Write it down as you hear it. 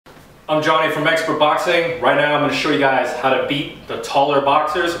I'm Johnny from Expert Boxing. Right now I'm going to show you guys how to beat the taller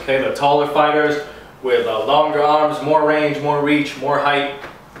boxers, okay, the taller fighters with longer arms, more range, more reach, more height,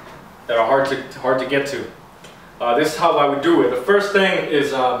 that are hard to get to. This is how I would do it. The first thing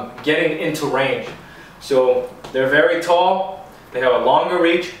is getting into range. So they're very tall, they have a longer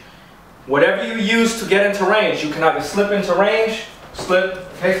reach. Whatever you use to get into range, you can either slip into range, slip,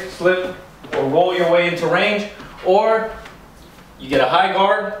 okay, slip, or roll your way into range, or you get a high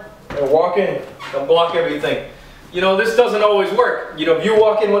guard and walk in and block everything. You know, this doesn't always work. You know, if you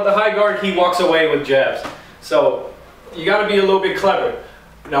walk in with the high guard, he walks away with jabs. So you got to be a little bit clever.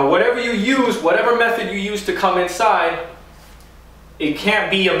 Now, whatever you use, whatever method you use to come inside, it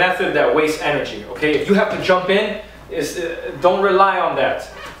can't be a method that wastes energy. Okay, if you have to jump in, don't rely on that.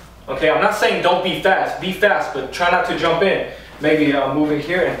 Okay, I'm not saying don't be fast, but try not to jump in. Maybe I'm moving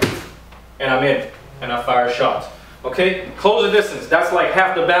here and I'm in and I fire shots. Okay, close the distance. That's like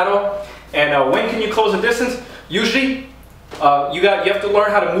half the battle. And when can you close the distance? Usually, you have to learn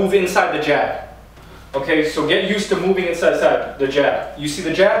how to move inside the jab. Okay, so get used to moving inside the jab. You see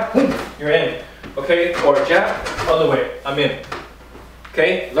the jab? You're in. Okay, or jab, other way, I'm in.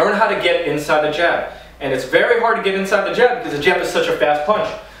 Okay, learn how to get inside the jab. And it's very hard to get inside the jab because the jab is such a fast punch.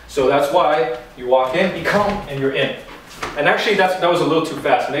 So that's why you walk in, you come, and you're in. And actually, that was a little too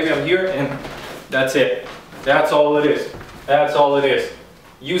fast. Maybe I'm here, and that's it. That's all it is. That's all it is.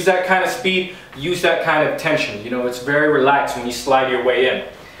 Use that kind of speed, use that kind of tension. You know, it's very relaxed when you slide your way in.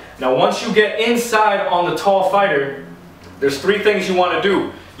 Now, once you get inside on the tall fighter, there's three things you want to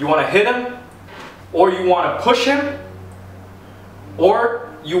do. You want to hit him, or you want to push him,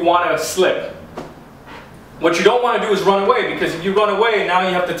 or you want to slip. What you don't want to do is run away, because if you run away, now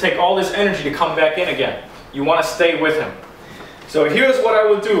you have to take all this energy to come back in again. You want to stay with him. So here's what I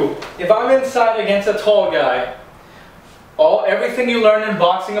would do. If I'm inside against a tall guy, everything you learn in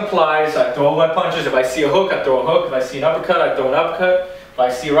boxing applies. I throw my punches. If I see a hook, I throw a hook. If I see an uppercut, I throw an uppercut. If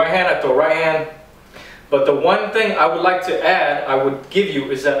I see right hand, I throw right hand. But the one thing I would like to add, I would give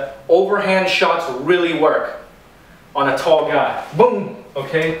you, is that overhand shots really work on a tall guy. Boom,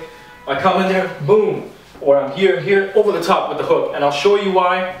 okay? I come in there, boom. Or I'm here, over the top with the hook. And I'll show you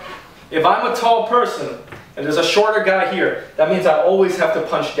why. If I'm a tall person, and there's a shorter guy here, that means I always have to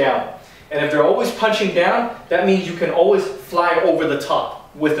punch down. And if they're always punching down, that means you can always fly over the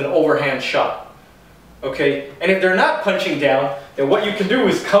top with an overhand shot. Okay? And if they're not punching down, then what you can do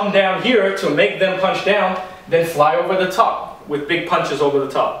is come down here to make them punch down, then fly over the top with big punches over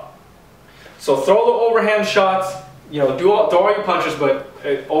the top. So throw the overhand shots, you know, throw all your punches, but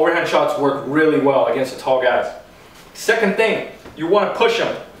overhand shots work really well against the tall guys. Second thing, you want to push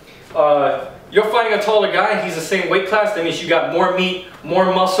them. You're fighting a taller guy, he's the same weight class, that means you got more meat,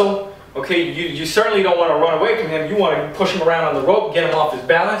 more muscle. Okay, you certainly don't want to run away from him. You want to push him around on the rope, get him off his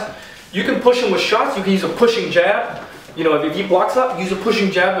balance. You can push him with shots. You can use a pushing jab. You know, if he blocks up, use a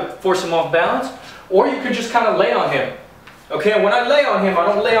pushing jab to force him off balance. Or you could just kind of lay on him. Okay, and when I lay on him, I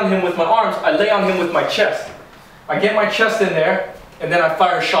don't lay on him with my arms. I lay on him with my chest. I get my chest in there, and then I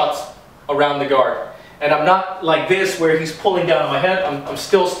fire shots around the guard. And I'm not like this where he's pulling down on my head. I'm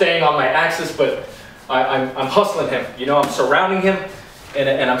still staying on my axis, but I'm hustling him. You know, I'm surrounding him,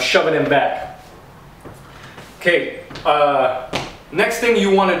 and I'm shoving him back. Okay, next thing you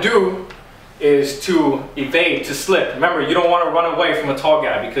want to do is to evade, to slip. Remember, you don't want to run away from a tall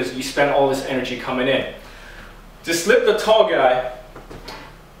guy because you spend all this energy coming in. To slip the tall guy,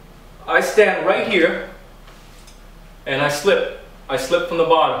 I stand right here, and I slip. I slip from the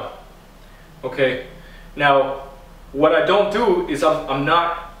bottom. Okay. Now, what I don't do is I'm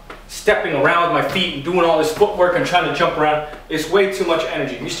not stepping around with my feet and doing all this footwork and trying to jump around. It's way too much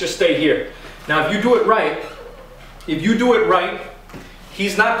energy. You just stay here. Now, if you do it right,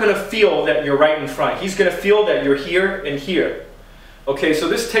 he's not going to feel that you're right in front. He's going to feel that you're here and here. Okay, so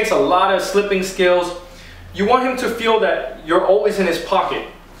this takes a lot of slipping skills. You want him to feel that you're always in his pocket.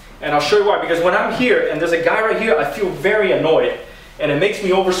 And I'll show you why. Because when I'm here and there's a guy right here, I feel very annoyed. And it makes me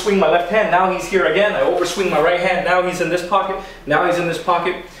overswing my left hand. Now he's here again. I overswing my right hand. Now he's in this pocket. Now he's in this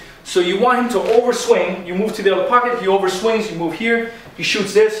pocket. So you want him to overswing. You move to the other pocket. He overswings. You move here. He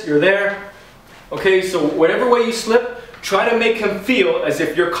shoots this. You're there. Okay, so whatever way you slip, try to make him feel as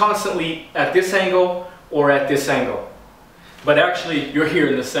if you're constantly at this angle or at this angle. But actually, you're here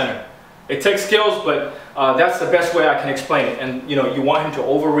in the center. It takes skills, but that's the best way I can explain it. And you know, you want him to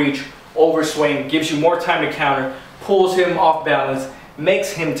overreach, overswing, gives you more time to counter, pulls him off balance,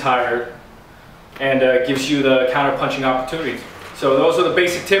 makes him tired, and gives you the counter punching opportunities. So those are the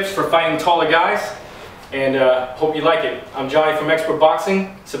basic tips for fighting taller guys, and hope you like it. I'm Johnny from Expert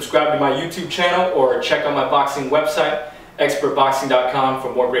Boxing. Subscribe to my YouTube channel or check out my boxing website, expertboxing.com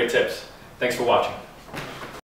for more great tips. Thanks for watching.